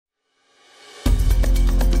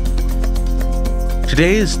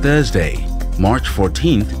Today is Thursday, March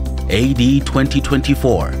 14th, AD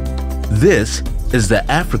 2024. This is the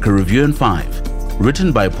Africa Review in 5,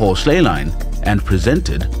 written by Paul Slayline and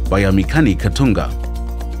presented by Amikani Katunga.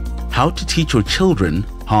 How to teach your children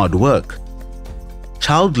hard work.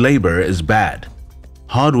 Child labor is bad.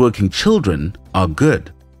 Hardworking children are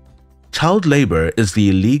good. Child labor is the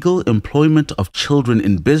illegal employment of children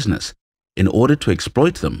in business in order to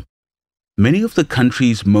exploit them. Many of the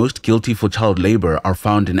countries most guilty for child labor are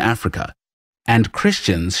found in Africa, and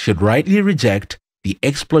Christians should rightly reject the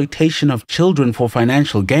exploitation of children for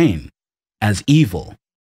financial gain as evil.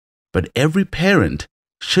 But every parent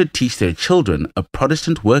should teach their children a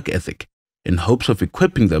Protestant work ethic in hopes of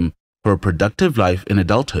equipping them for a productive life in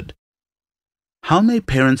adulthood. How may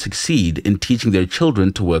parents succeed in teaching their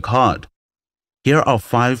children to work hard? Here are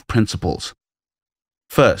 5 principles.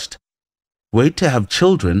 First, wait to have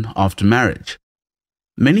children after marriage.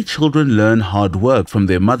 Many children learn hard work from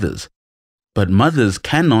their mothers, but mothers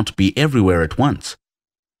cannot be everywhere at once.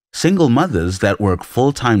 Single mothers that work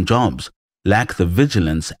full-time jobs lack the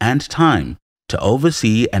vigilance and time to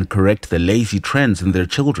oversee and correct the lazy trends in their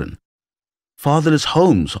children. Fatherless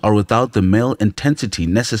homes are without the male intensity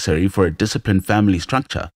necessary for a disciplined family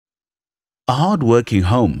structure. A hard-working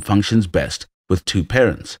home functions best with 2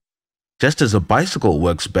 parents, just as a bicycle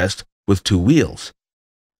works best with 2 wheels.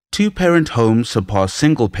 2-parent homes surpass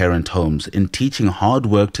single-parent homes in teaching hard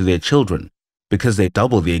work to their children because they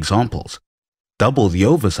double the examples, double the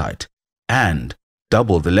oversight, and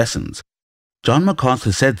double the lessons. John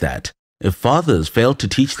MacArthur said that if fathers fail to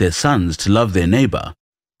teach their sons to love their neighbor,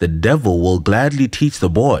 the devil will gladly teach the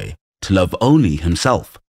boy to love only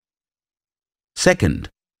himself. Second,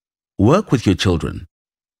 work with your children.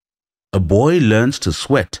 A boy learns to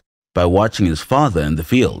sweat by watching his father in the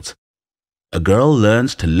fields. A girl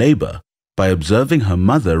learns to labor by observing her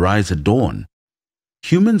mother rise at dawn.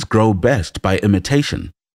 Humans grow best by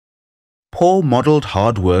imitation. Paul modeled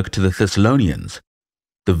hard work to the Thessalonians.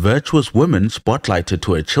 The virtuous woman spotlighted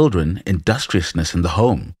to her children industriousness in the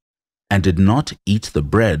home and did not eat the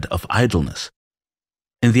bread of idleness.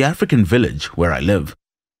 In the African village where I live,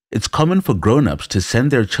 it's common for grown-ups to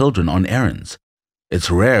send their children on errands.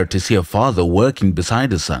 It's rare to see a father working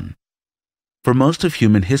beside his son. For most of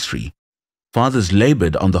human history, fathers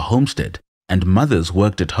labored on the homestead and mothers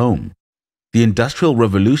worked at home. The Industrial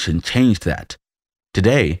Revolution changed that.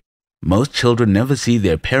 Today, most children never see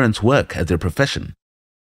their parents work at their profession.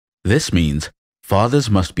 This means fathers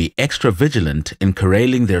must be extra vigilant in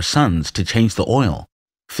corralling their sons to change the oil,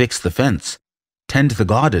 fix the fence, tend the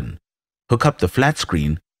garden, hook up the flat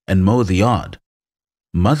screen, and mow the yard.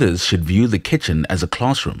 Mothers should view the kitchen as a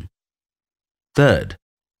classroom. Third,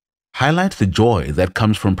 highlight the joy that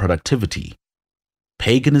comes from productivity.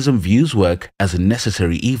 Paganism views work as a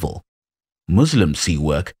necessary evil. Muslims see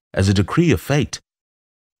work as a decree of fate.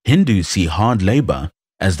 Hindus see hard labor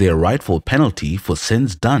as their rightful penalty for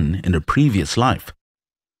sins done in a previous life.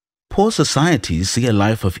 Poor societies see a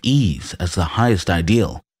life of ease as the highest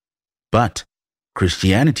ideal. But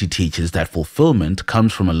Christianity teaches that fulfillment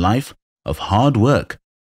comes from a life of hard work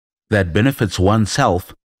that benefits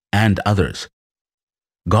oneself and others.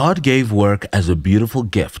 God gave work as a beautiful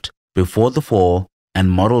gift before the fall and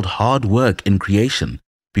modeled hard work in creation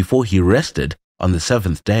before he rested on the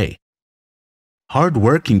 7th day.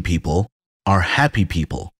 Hard-working people are happy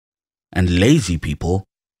people, and lazy people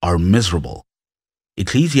are miserable.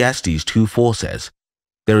 Ecclesiastes 2:4 says,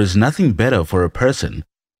 "There is nothing better for a person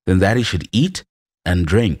than that he should eat and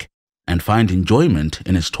drink and find enjoyment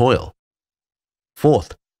in his toil."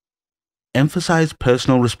 Fourth, emphasize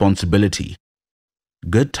personal responsibility.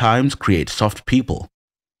 Good times create soft people.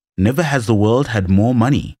 Never has the world had more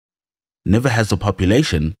money. Never has the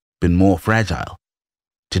population been more fragile.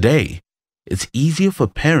 Today, it's easier for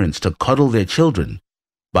parents to coddle their children,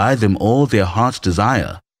 buy them all their heart's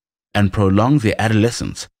desire, and prolong their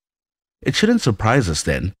adolescence. It shouldn't surprise us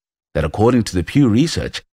then that according to the Pew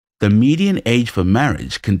Research, the median age for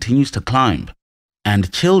marriage continues to climb,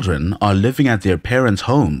 and children are living at their parents'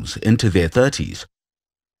 homes into their 30s.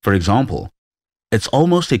 For example, it's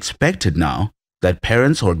almost expected now that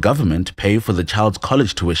parents or government pay for the child's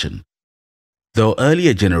college tuition, though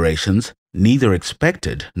earlier generations neither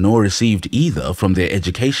expected nor received either from their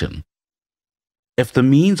education. If the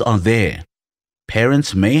means are there,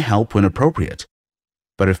 parents may help when appropriate,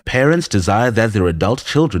 but if parents desire that their adult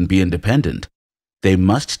children be independent, they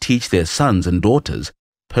must teach their sons and daughters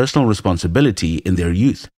personal responsibility in their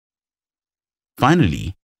youth.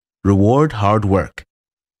 Finally, reward hard work.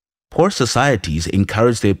 Poor societies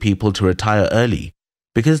encourage their people to retire early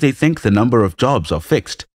because they think the number of jobs are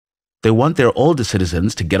fixed. They want their older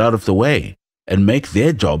citizens to get out of the way and make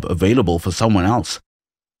their job available for someone else.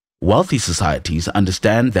 Wealthy societies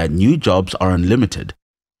understand that new jobs are unlimited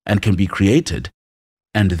and can be created,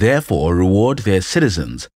 and therefore reward their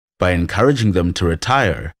citizens by encouraging them to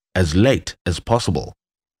retire as late as possible.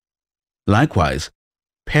 Likewise,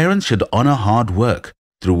 parents should honor hard work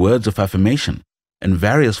through words of affirmation and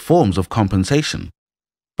various forms of compensation.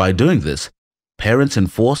 By doing this, parents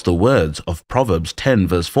enforce the words of Proverbs 10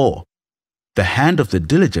 verse 4, "The hand of the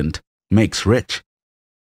diligent makes rich."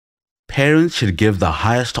 Parents should give the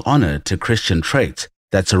highest honor to Christian traits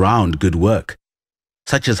that surround good work,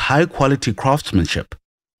 such as high-quality craftsmanship,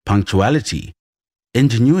 punctuality,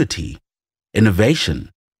 ingenuity,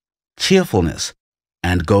 innovation, cheerfulness,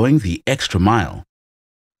 and going the extra mile.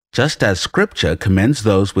 Just as Scripture commends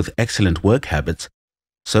those with excellent work habits,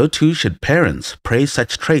 so too should parents praise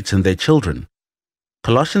such traits in their children.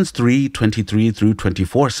 Colossians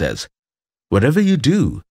 3:23-24 says, "Whatever you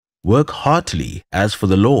do, work heartily as for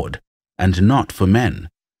the Lord, and not for men,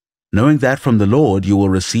 knowing that from the Lord you will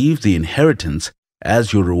receive the inheritance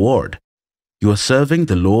as your reward. You are serving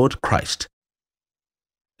the Lord Christ."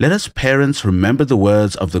 Let us parents remember the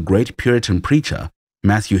words of the great Puritan preacher,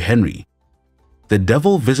 Matthew Henry. "The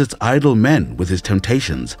devil visits idle men with his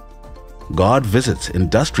temptations. God visits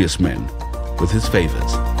industrious men with his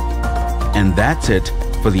favors." And that's it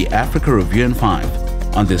for the Africa Review in 5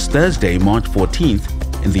 on this Thursday, March 14th,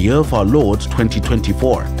 in the year of our Lord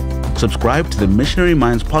 2024. Subscribe to the Missionary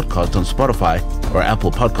Minds podcast on Spotify or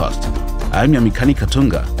Apple Podcasts. I'm Yamikani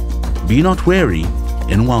Katunga. Be not weary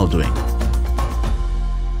in well-doing.